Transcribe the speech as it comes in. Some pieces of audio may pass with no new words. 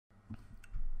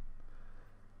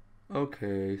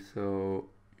Okay, so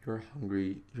you're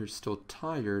hungry, you're still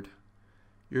tired,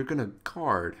 you're gonna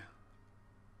guard,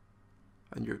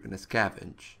 and you're gonna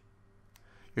scavenge.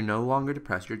 You're no longer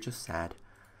depressed, you're just sad.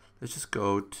 Let's just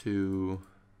go to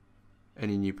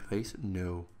any new place.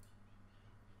 No.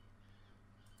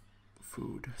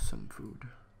 Food, some food.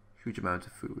 Huge amounts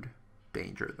of food.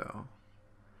 Danger though.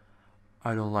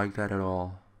 I don't like that at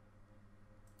all.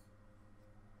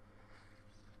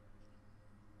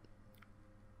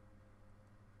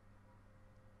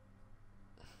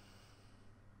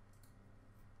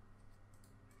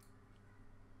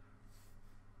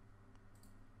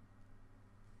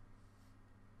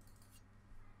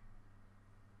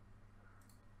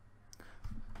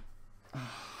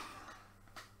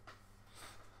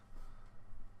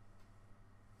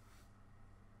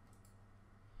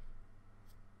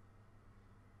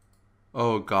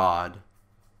 Oh God.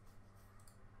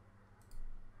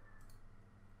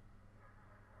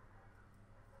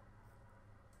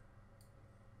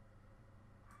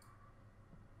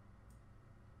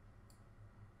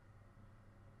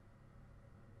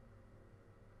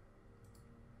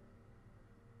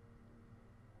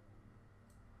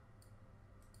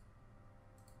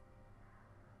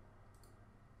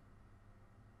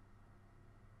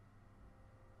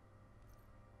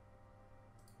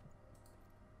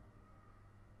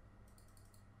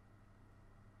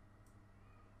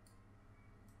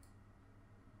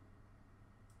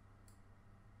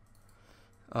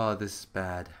 Oh, this is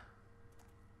bad.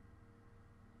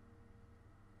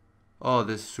 Oh,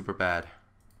 this is super bad.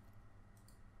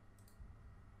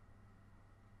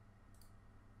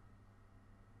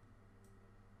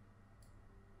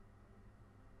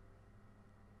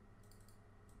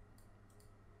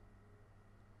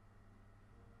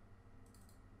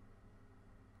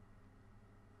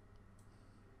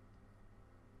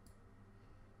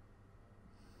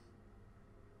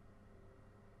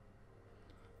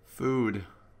 Food.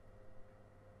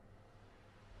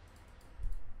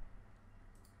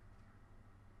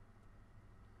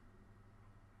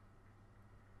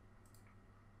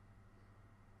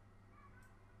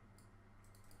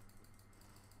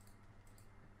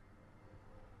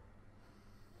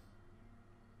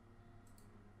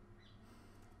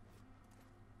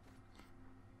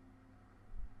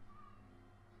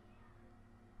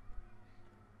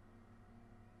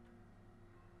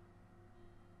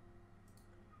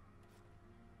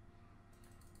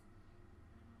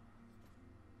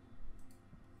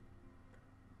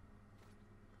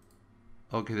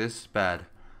 Okay, this is bad.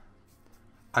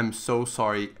 I'm so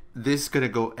sorry. This is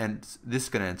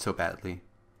gonna end so badly.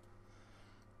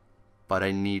 But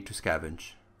I need to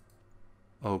scavenge.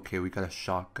 Okay, we got a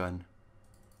shotgun.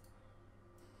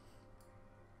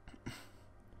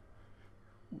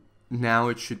 Now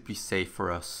it should be safe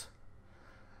for us.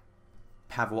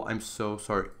 Pavel, I'm so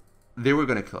sorry. They were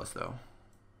gonna kill us though.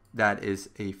 That is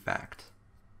a fact.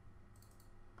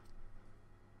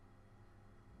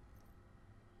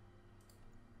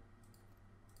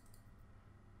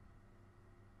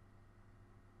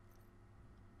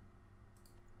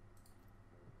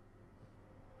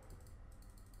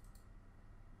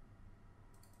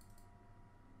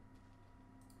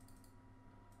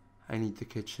 I need the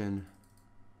kitchen.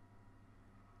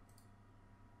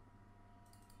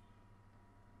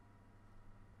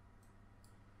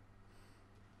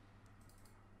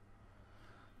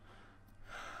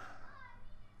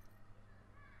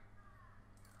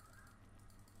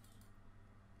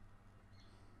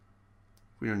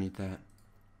 We don't need that.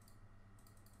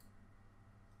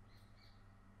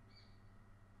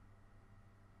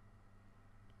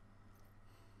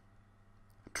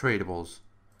 Tradables.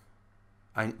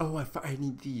 I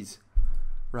need these.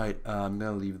 Right, I'm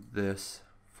gonna leave this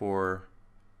for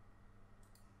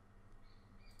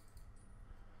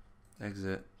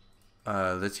exit.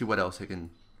 Let's see what else I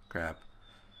can grab.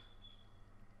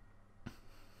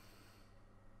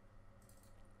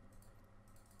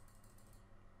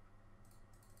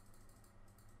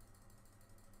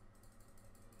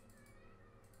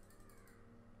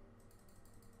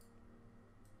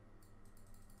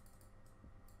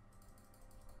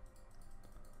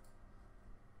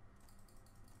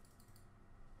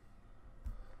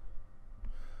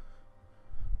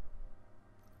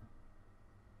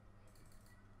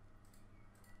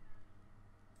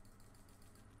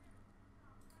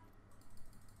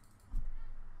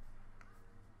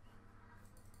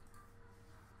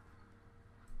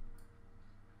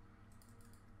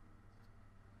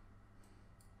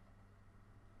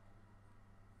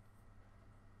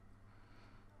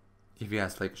 If you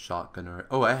ask like shotgun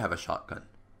or I have a shotgun.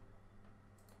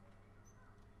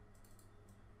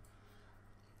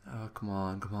 Come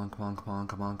on, come on, come on, come on,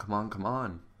 come on, come on, come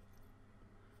on.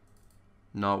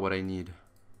 Not what I need.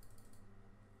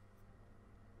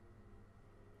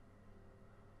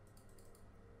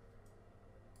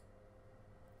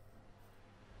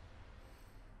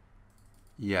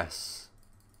 Yes.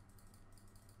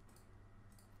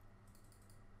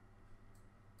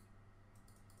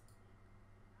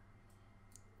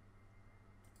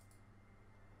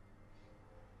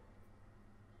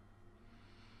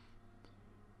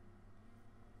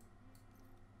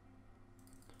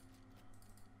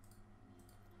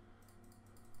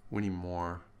 We need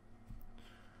more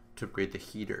to upgrade the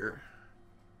heater.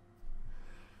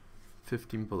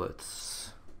 15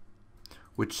 bullets.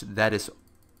 Which that is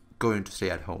going to stay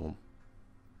at home.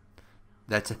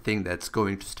 That's a thing that's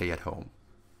going to stay at home.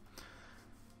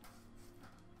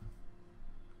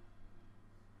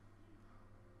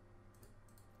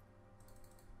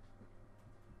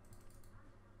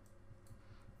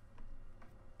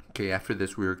 Okay, after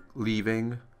this we're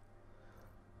leaving.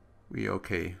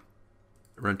 Okay.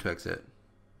 Run to exit.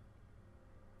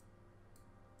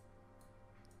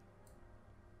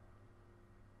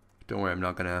 Don't worry, I'm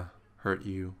not gonna hurt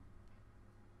you.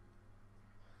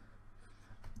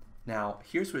 Now,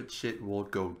 here's what shit will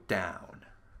go down.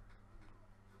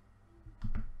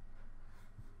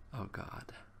 Oh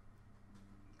God.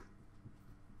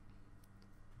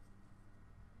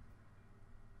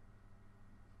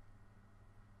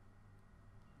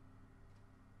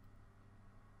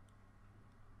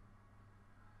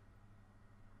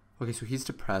 Okay, so he's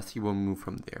depressed. He won't move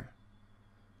from there.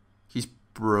 He's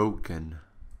broken.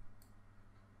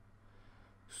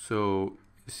 So,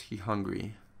 is he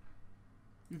hungry?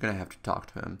 You're gonna have to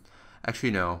talk to him.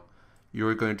 Actually, no.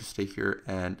 You're going to stay here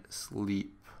and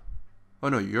sleep. Oh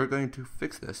no, you're going to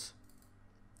fix this.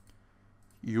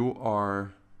 You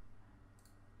are...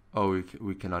 Oh,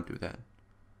 we cannot do that.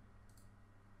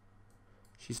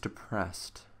 She's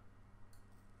depressed.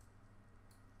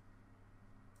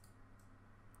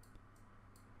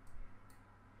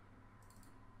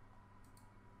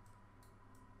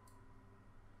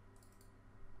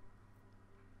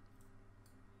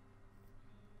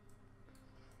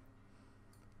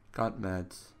 Got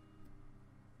meds.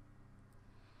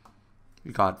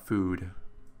 We got food.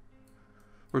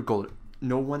 We're golden.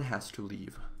 No one has to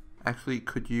leave. Actually,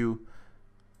 could you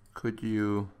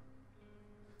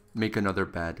make another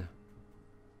bed?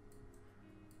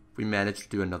 We managed to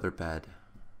do another bed.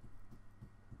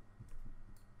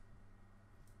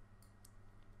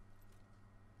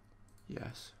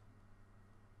 Yes.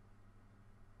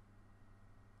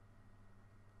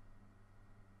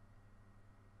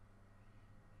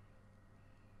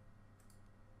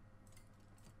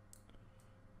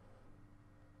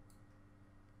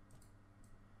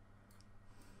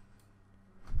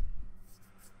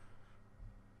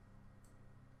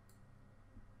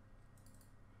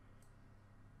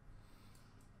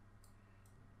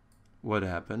 What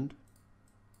happened?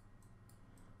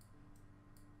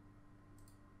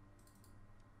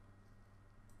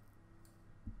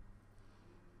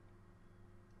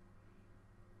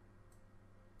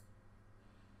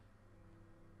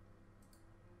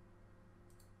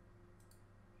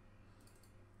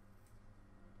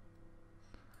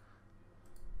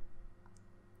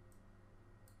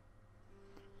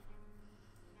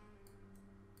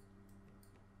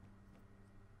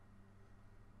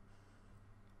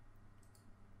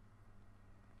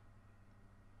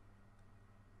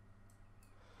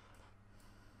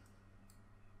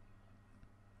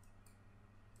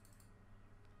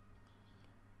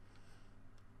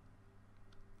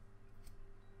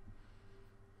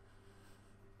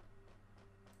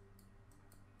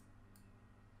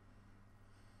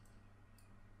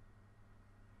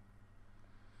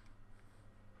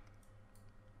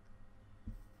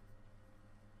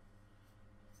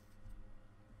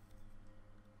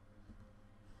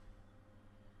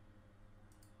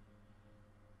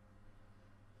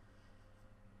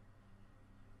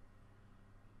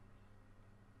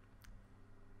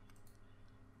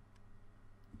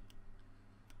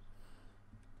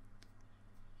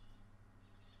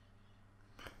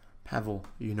 Pavel,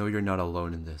 you know you're not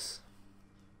alone in this.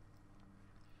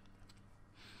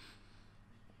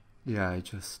 Yeah, I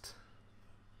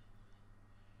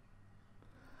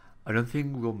don't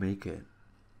think we'll make it.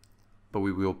 But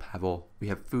we will, Pavel. We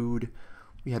have food.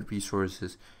 We have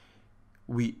resources.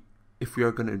 If we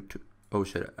are gonna... Oh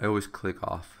shit, I always click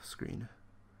off screen.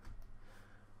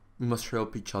 We must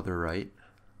help each other, right?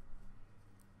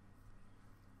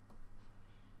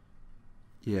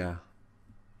 Yeah.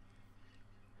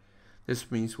 This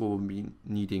means we'll be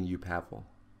needing you, Pavel.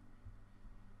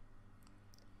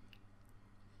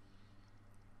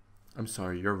 I'm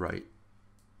sorry, you're right.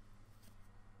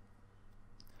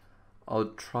 I'll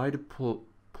try to pull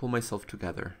myself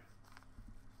together.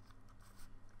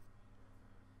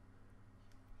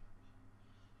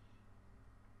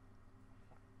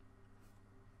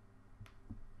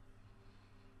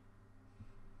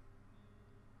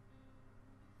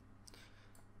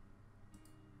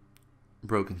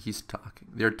 Broken, he's talking.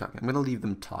 They're talking. I'm gonna leave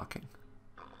them talking.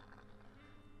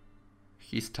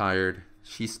 He's tired.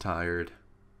 She's tired.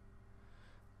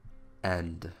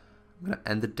 And I'm gonna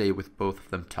end the day with both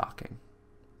of them talking.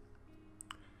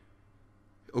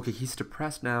 Okay, he's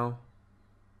depressed now.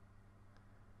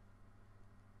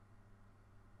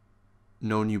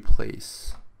 No new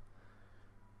place.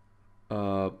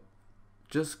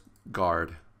 Just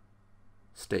guard.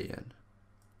 Stay in.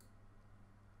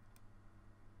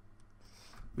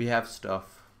 We have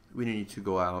stuff. We need to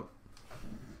go out.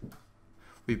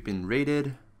 We've been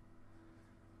raided.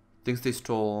 Things they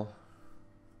stole.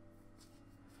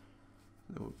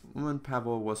 The woman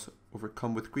Pavel was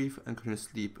overcome with grief and couldn't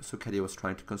sleep, so Katia was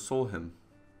trying to console him.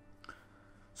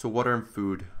 So water and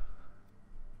food.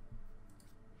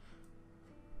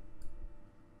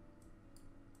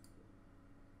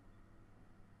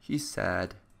 He's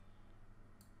sad.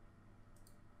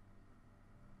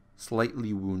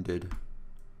 Slightly wounded.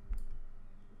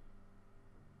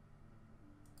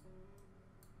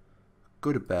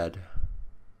 Go to bed.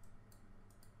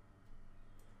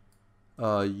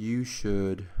 You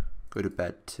should go to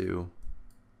bed too.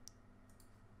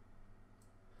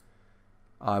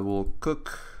 I will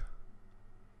cook.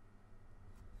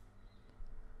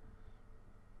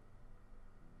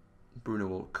 Bruno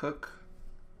will cook.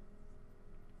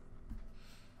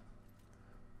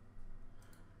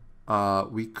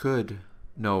 We could.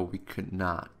 No, we could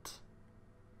not.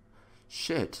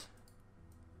 Shit.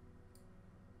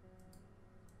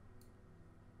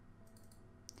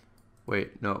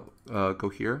 Wait, no. Go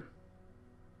here.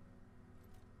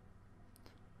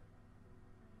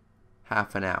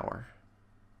 Half an hour.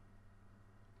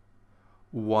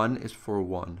 1 is for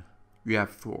 1. You have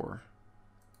 4.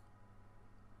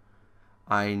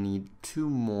 I need 2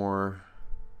 more.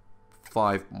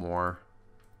 5 more.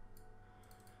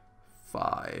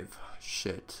 5.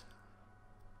 Shit.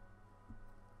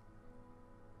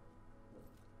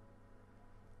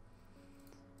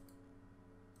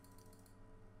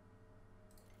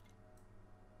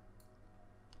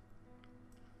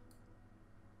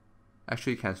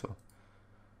 Actually, cancel.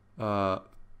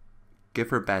 Give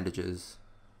her bandages.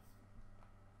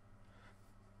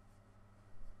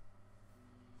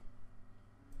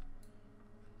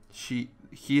 He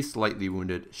is slightly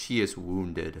wounded. She is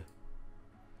wounded.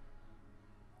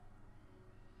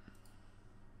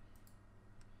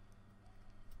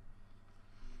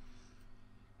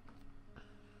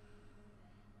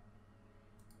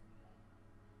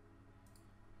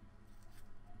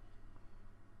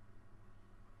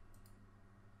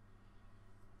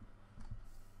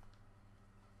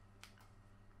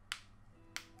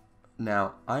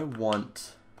 Now, I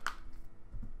want...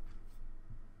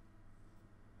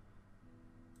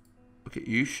 Okay,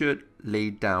 you should lay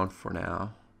down for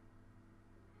now.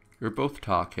 You're both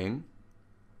talking.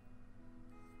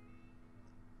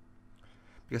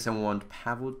 Because I want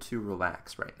Pavel to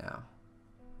relax right now.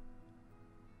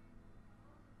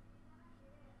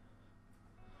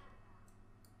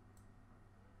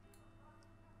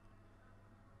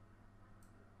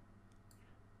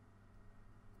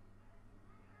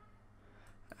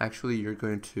 Actually, you're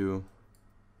going to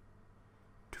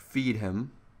feed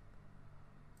him.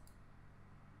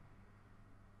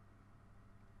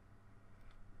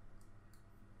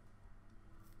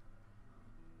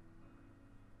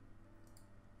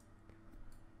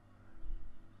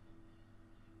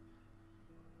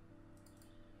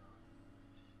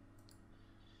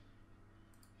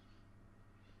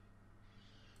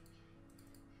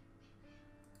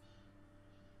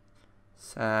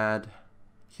 Sad.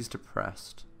 He's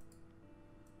depressed.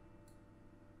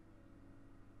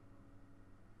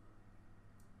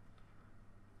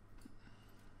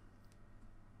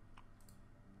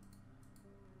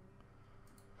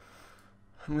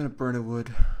 I'm gonna burn a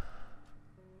wood.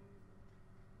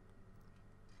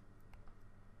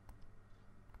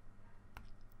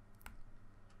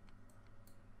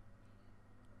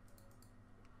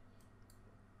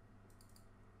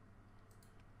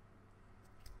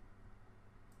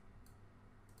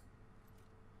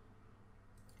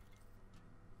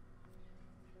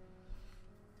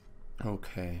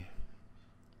 Okay.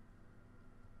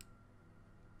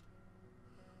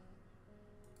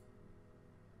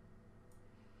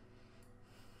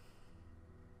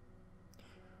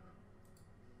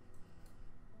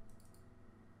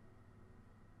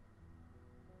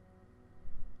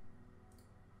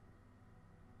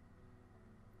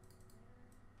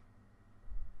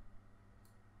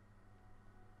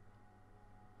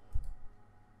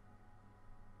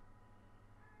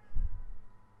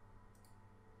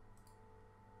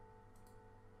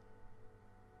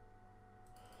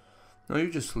 No, you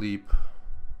just sleep.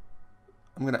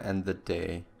 I'm gonna end the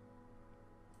day.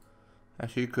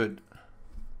 Actually, you could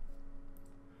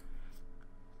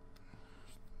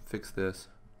fix this.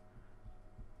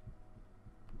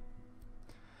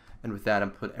 And with that,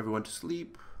 I'm put everyone to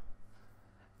sleep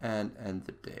and end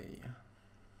the day.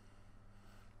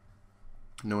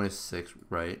 No one is sick,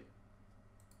 right?